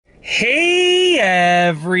Hey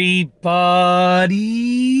everybody!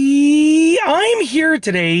 I'm here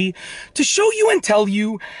today to show you and tell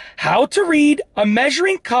you how to read a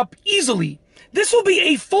measuring cup easily. This will be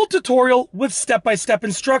a full tutorial with step-by-step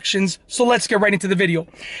instructions, so let's get right into the video.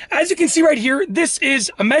 As you can see right here, this is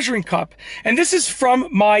a measuring cup, and this is from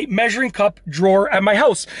my measuring cup drawer at my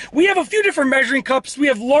house. We have a few different measuring cups. We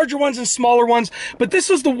have larger ones and smaller ones, but this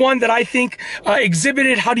was the one that I think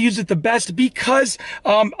exhibited how to use it the best because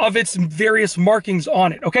of its various markings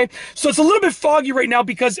on it, okay? So it's a little bit foggy right now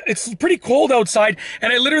because it's pretty cold outside,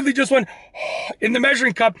 and I literally just went in the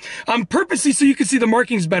measuring cup purposely so you can see the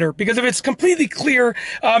markings better, because if it's completely clear,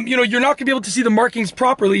 you're not gonna be able to see the markings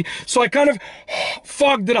properly. So I kind of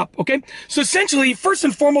fogged it up, okay? So essentially, first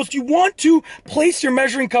and foremost, you want to place your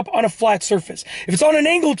measuring cup on a flat surface. If it's on an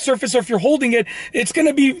angled surface or if you're holding it, it's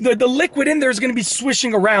gonna be, the liquid in there is gonna be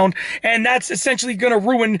swishing around, and that's essentially gonna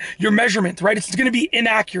ruin your measurement, right? It's gonna be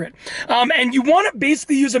inaccurate. And you wanna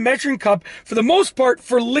basically use a measuring cup, for the most part,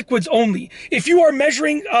 for liquids only. If you are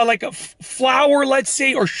measuring like a flour, let's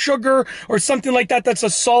say, or sugar, or something like that, that's a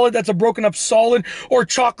solid, that's a broken up solid, or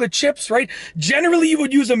chocolate chips, right? Generally, you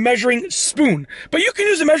would use a measuring spoon, but you can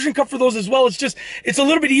use a measuring cup for those as well. It's a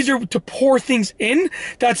little bit easier to pour things in.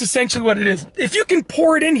 That's essentially what it is. If you can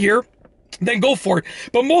pour it in here, then go for it.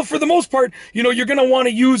 But for the most part, you're going to want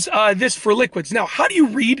to use this for liquids. Now, how do you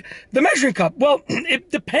read the measuring cup? Well, it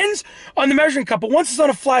depends on the measuring cup, but once it's on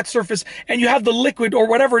a flat surface and you have the liquid or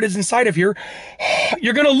whatever it is inside of here,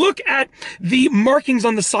 you're going to look at the markings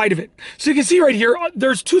on the side of it. So you can see right here,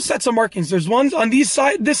 there's two sets of markings. There's ones on this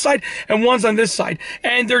side, and ones on this side.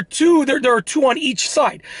 And there are two on each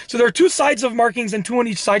side. So there are two sides of markings and two on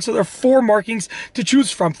each side. So there are four markings to choose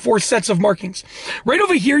from, four sets of markings. Right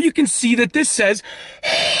over here, you can see that this says,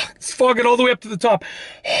 fog it all the way up to the top,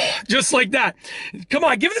 just like that. Come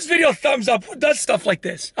on, give this video a thumbs up. Who does stuff like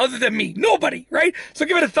this other than me? Nobody, right? So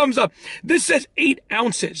give it a thumbs up. This says 8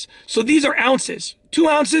 ounces. So these are ounces. 2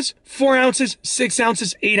 ounces, 4 ounces, 6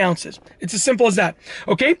 ounces, 8 ounces. It's as simple as that,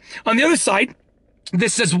 okay? On the other side,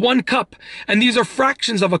 this says 1 cup, and these are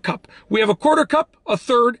fractions of a cup. We have a quarter cup, a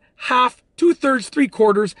third, half, 2/3,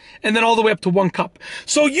 3/4, and then all the way up to 1 cup.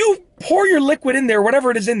 So you pour your liquid in there, whatever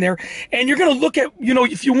it is in there, and you're going to look at,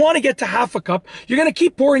 if you want to get to half a cup, you're going to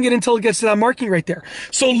keep pouring it until it gets to that marking right there.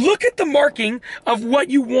 So look at the marking of what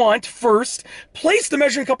you want first, place the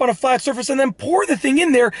measuring cup on a flat surface, and then pour the thing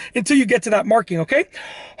in there until you get to that marking, okay?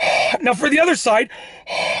 Now for the other side,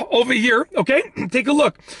 over here, okay, take a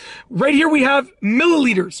look. Right here we have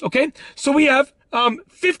milliliters, okay? So we have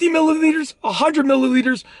 50 milliliters, 100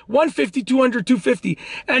 milliliters, 150, 200, 250.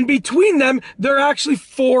 And between them, there are actually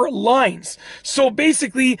 4 lines. So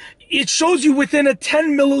basically, it shows you within a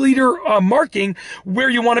 10 milliliter marking where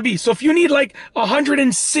you want to be. So if you need like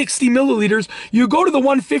 160 milliliters, you go to the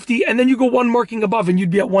 150 and then you go 1 marking above and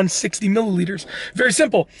you'd be at 160 milliliters. Very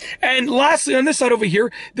simple. And lastly, on this side over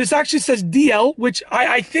here, this actually says DL, which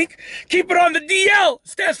I think, keep it on the DL,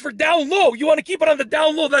 stands for down low. You want to keep it on the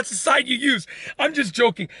down low. That's the side you use. I'm just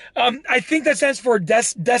joking. I think that stands for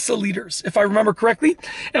deciliters, if I remember correctly.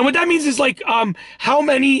 And what that means is like how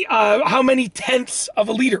many tenths of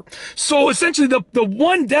a liter. So essentially the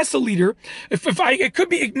 1 deciliter,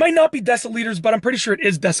 it might not be deciliters, but I'm pretty sure it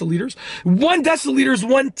is deciliters. 1 deciliter is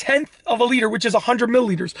 1/10 of a liter, which is 100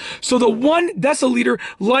 milliliters. So the 1 deciliter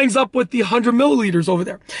lines up with the 100 milliliters over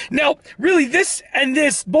there. Now, really this and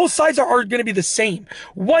this, both sides are going to be the same.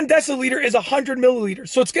 1 deciliter is 100 milliliters.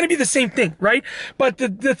 So it's going to be the same thing, right? But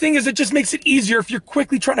the thing is, it just makes it easier if you're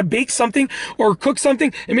quickly trying to bake something or cook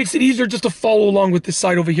something. It makes it easier just to follow along with this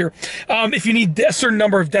side over here. If you need a certain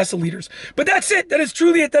number of deciliters. But that's it. That is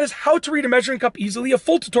truly it. That is how to read a measuring cup easily. A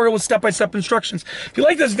full tutorial with step-by-step instructions. If you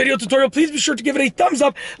like this video tutorial, please be sure to give it a thumbs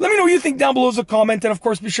up. Let me know what you think down below as a comment. And of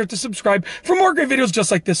course, be sure to subscribe for more great videos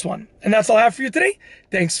just like this one. And that's all I have for you today.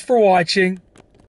 Thanks for watching.